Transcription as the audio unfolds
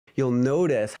you'll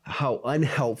notice how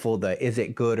unhelpful the is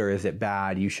it good or is it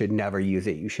bad, you should never use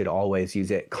it, you should always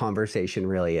use it conversation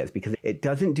really is, because it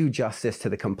doesn't do justice to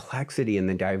the complexity and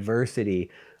the diversity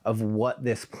of what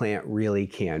this plant really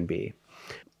can be.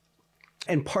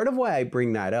 And part of why I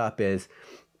bring that up is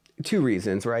two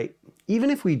reasons, right? Even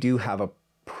if we do have a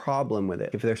problem with it,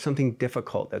 if there's something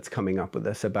difficult that's coming up with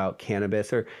us about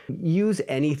cannabis, or use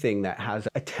anything that has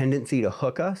a tendency to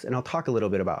hook us, and I'll talk a little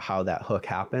bit about how that hook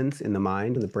happens in the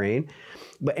mind and the brain,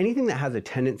 but anything that has a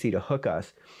tendency to hook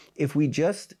us, if we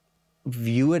just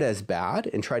view it as bad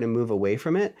and try to move away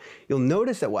from it, you'll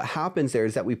notice that what happens there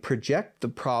is that we project the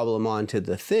problem onto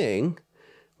the thing,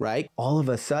 right? All of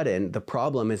a sudden, the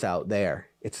problem is out there.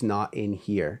 It's not in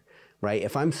here, right?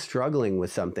 If I'm struggling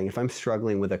with something, if I'm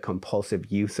struggling with a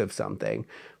compulsive use of something,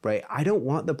 right? I don't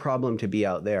want the problem to be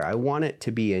out there. I want it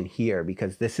to be in here,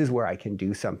 because this is where I can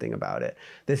do something about it.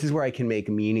 This is where I can make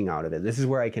meaning out of it. This is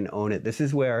where I can own it. This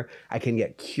is where I can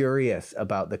get curious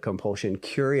about the compulsion,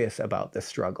 curious about the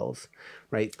struggles,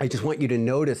 right? I just want you to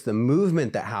notice the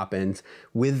movement that happens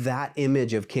with that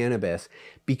image of cannabis,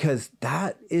 because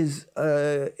that is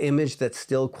an image that's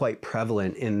still quite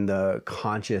prevalent in the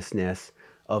consciousness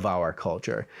of our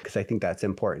culture, because I think that's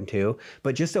important too.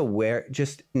 But just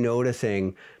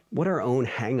noticing what our own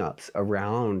hangups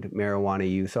around marijuana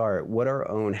use are, what our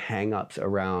own hangups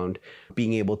around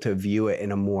being able to view it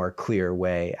in a more clear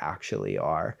way actually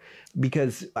are.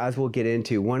 Because as we'll get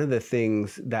into, one of the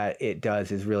things that it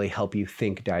does is really help you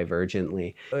think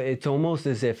divergently. It's almost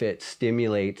as if it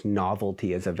stimulates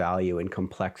novelty as a value and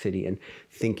complexity and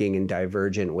thinking in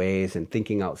divergent ways and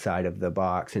thinking outside of the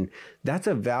box. And that's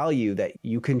a value that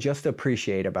you can just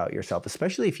appreciate about yourself,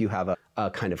 especially if you have a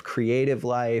kind of creative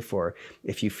life, or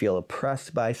if you feel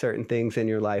oppressed by certain things in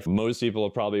your life. Most people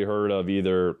have probably heard of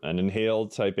either an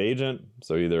inhaled type agent,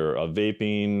 so either a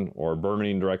vaping or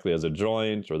burning directly as a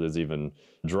joint, or there's even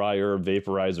dry herb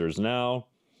vaporizers now.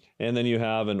 And then you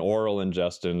have an oral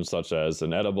ingestion, such as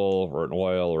an edible or an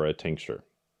oil or a tincture.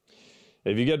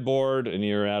 If you get bored and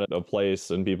you're at a place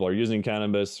and people are using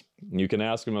cannabis, you can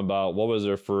ask them about what was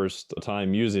their first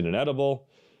time using an edible.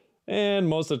 And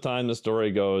most of the time the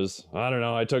story goes, I don't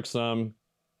know, I took some,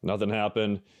 nothing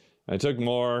happened. I took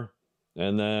more,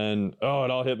 and then, oh,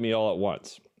 it all hit me all at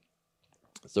once.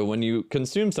 So when you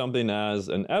consume something as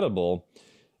an edible,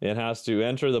 it has to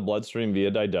enter the bloodstream via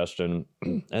digestion,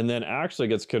 and then actually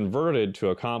gets converted to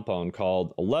a compound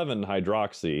called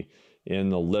 11-hydroxy in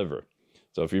the liver.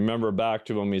 So if you remember back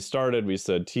to when we started, we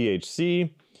said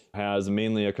THC has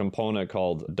mainly a component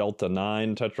called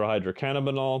delta-9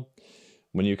 tetrahydrocannabinol.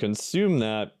 When you consume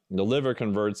that, the liver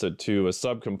converts it to a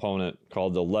subcomponent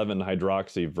called the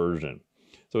 11-hydroxy version.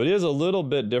 So it is a little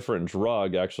bit different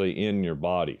drug actually in your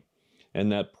body.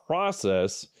 And that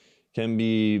process can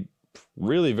be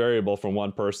really variable from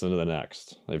one person to the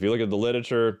next. If you look at the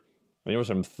literature, anywhere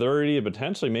from 30,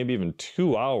 potentially maybe even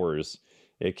 2 hours,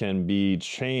 it can be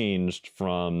changed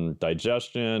from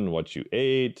digestion, what you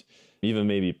ate, even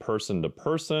maybe person to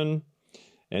person.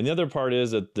 And the other part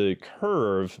is that the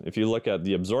curve, if you look at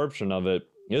the absorption of it,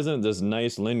 isn't this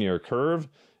nice linear curve.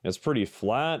 It's pretty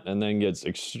flat and then gets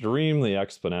extremely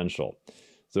exponential.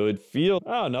 So it feels,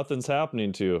 oh, nothing's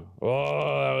happening to,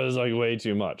 oh, that was like way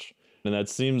too much. And that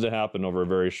seems to happen over a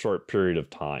very short period of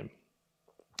time.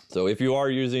 So if you are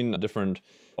using different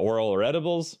oral or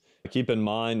edibles, keep in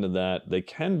mind that they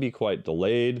can be quite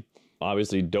delayed.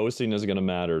 Obviously, dosing is going to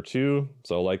matter too.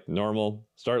 So like normal,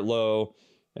 start low,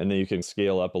 and then you can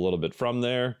scale up a little bit from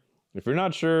there. If you're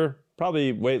not sure,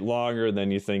 probably wait longer than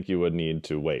you think you would need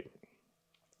to wait.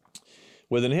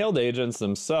 With inhaled agents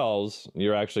themselves,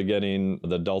 you're actually getting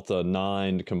the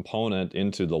delta-9 component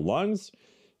into the lungs.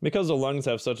 Because the lungs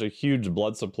have such a huge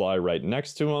blood supply right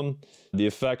next to them, the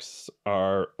effects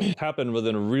happen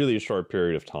within a really short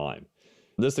period of time.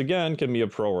 This again can be a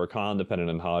pro or con depending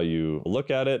on how you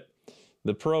look at it.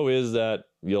 The pro is that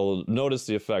you'll notice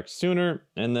the effect sooner,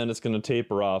 and then it's going to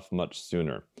taper off much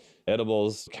sooner.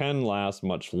 Edibles can last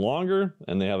much longer,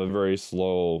 and they have a very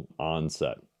slow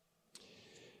onset.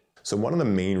 So one of the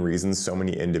main reasons so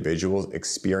many individuals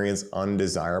experience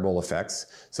undesirable effects,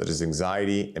 such as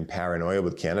anxiety and paranoia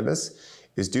with cannabis,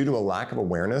 is due to a lack of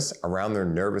awareness around their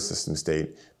nervous system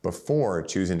state before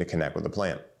choosing to connect with the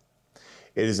plant.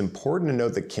 It is important to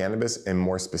note that cannabis, and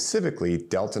more specifically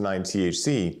delta-9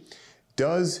 THC,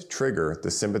 does trigger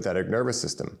the sympathetic nervous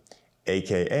system,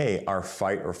 aka our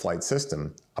fight or flight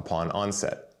system, upon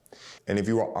onset. And if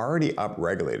you are already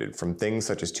upregulated from things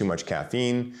such as too much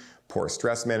caffeine, poor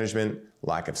stress management,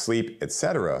 lack of sleep,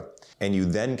 etc., and you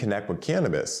then connect with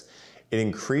cannabis, it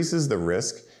increases the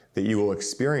risk that you will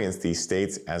experience these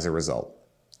states as a result.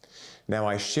 Now,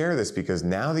 I share this because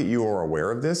now that you are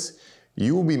aware of this,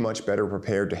 you will be much better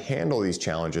prepared to handle these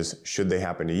challenges should they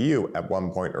happen to you at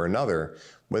one point or another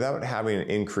without having an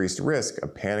increased risk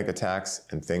of panic attacks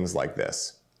and things like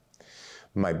this.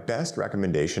 My best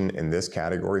recommendation in this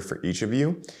category for each of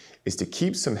you is to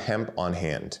keep some hemp on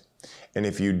hand. And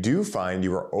if you do find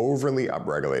you are overly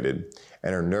upregulated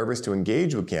and are nervous to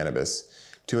engage with cannabis,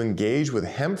 to engage with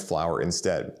hemp flower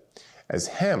instead, as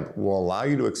hemp will allow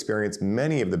you to experience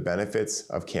many of the benefits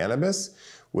of cannabis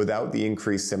without the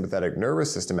increased sympathetic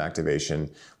nervous system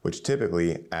activation, which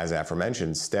typically, as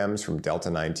aforementioned, stems from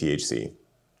delta-9 THC.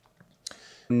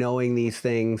 Knowing these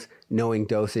things, knowing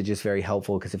dosage is very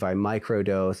helpful, because if I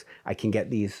microdose, I can get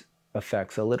these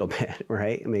effects a little bit,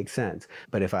 right? It makes sense.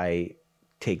 But if I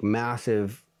take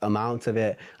massive amounts of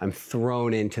it, I'm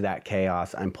thrown into that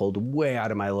chaos. I'm pulled way out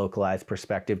of my localized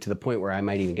perspective to the point where I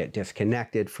might even get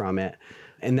disconnected from it.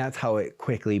 And that's how it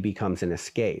quickly becomes an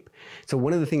escape. So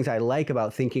one of the things I like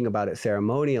about thinking about it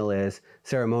ceremonially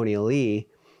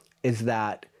is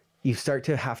that you start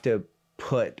to have to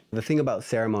the thing about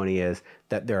ceremony is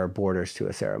that there are borders to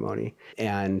a ceremony,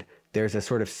 and there's a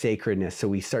sort of sacredness. So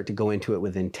we start to go into it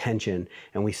with intention,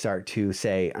 and we start to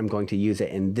say, I'm going to use it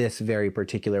in this very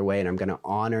particular way, and I'm going to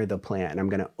honor the plant, and I'm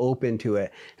going to open to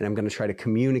it, and I'm going to try to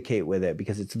communicate with it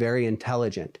because it's very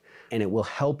intelligent, and it will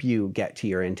help you get to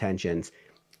your intentions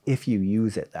if you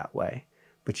use it that way.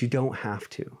 But you don't have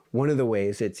to. One of the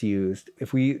ways it's used,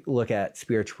 if we look at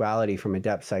spirituality from a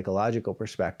depth psychological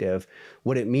perspective,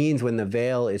 what it means when the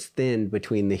veil is thinned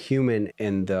between the human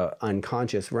and the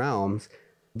unconscious realms,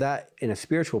 that in a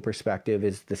spiritual perspective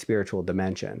is the spiritual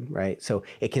dimension, right? So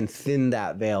it can thin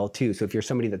that veil too. So if you're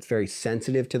somebody that's very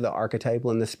sensitive to the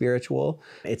archetypal and the spiritual,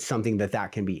 it's something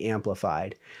that can be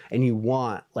amplified. And you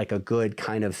want like a good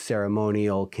kind of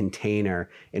ceremonial container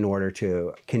in order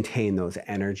to contain those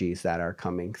energies that are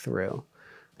coming through.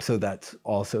 So that's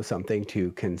also something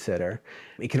to consider.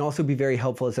 It can also be very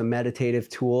helpful as a meditative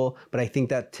tool, but I think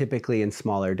that typically in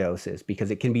smaller doses, because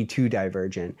it can be too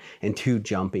divergent and too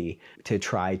jumpy to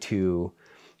try to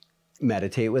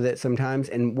meditate with it sometimes.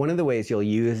 And one of the ways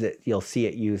you'll see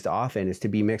it used often is to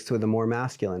be mixed with a more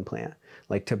masculine plant,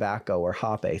 like tobacco or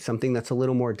hape, something that's a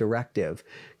little more directive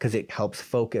because it helps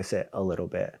focus it a little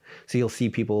bit. So you'll see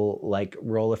people like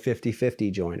roll a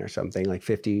 50-50 joint or something, like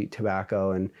 50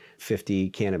 tobacco and 50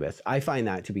 cannabis. I find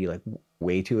that to be like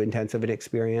way too intense of an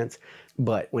experience,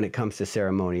 but when it comes to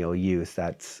ceremonial use,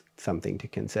 that's something to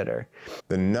consider.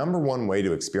 The number one way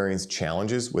to experience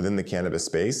challenges within the cannabis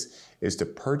space is to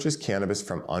purchase cannabis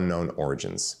from unknown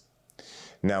origins.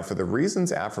 Now, for the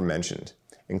reasons aforementioned,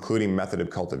 including method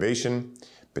of cultivation,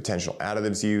 potential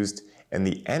additives used, and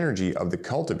the energy of the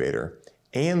cultivator,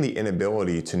 and the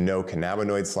inability to know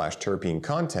cannabinoid/terpene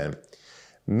content,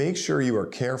 make sure you are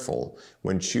careful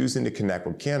when choosing to connect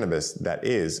with cannabis that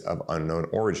is of unknown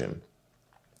origin.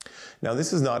 Now,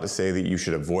 this is not to say that you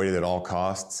should avoid it at all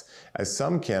costs, as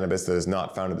some cannabis that is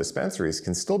not found at dispensaries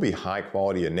can still be high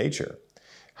quality in nature.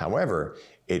 However,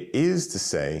 it is to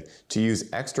say to use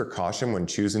extra caution when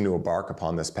choosing to embark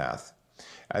upon this path,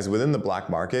 as within the black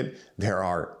market, there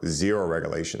are zero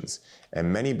regulations,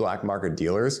 and many black market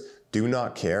dealers do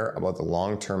not care about the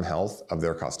long-term health of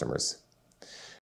their customers.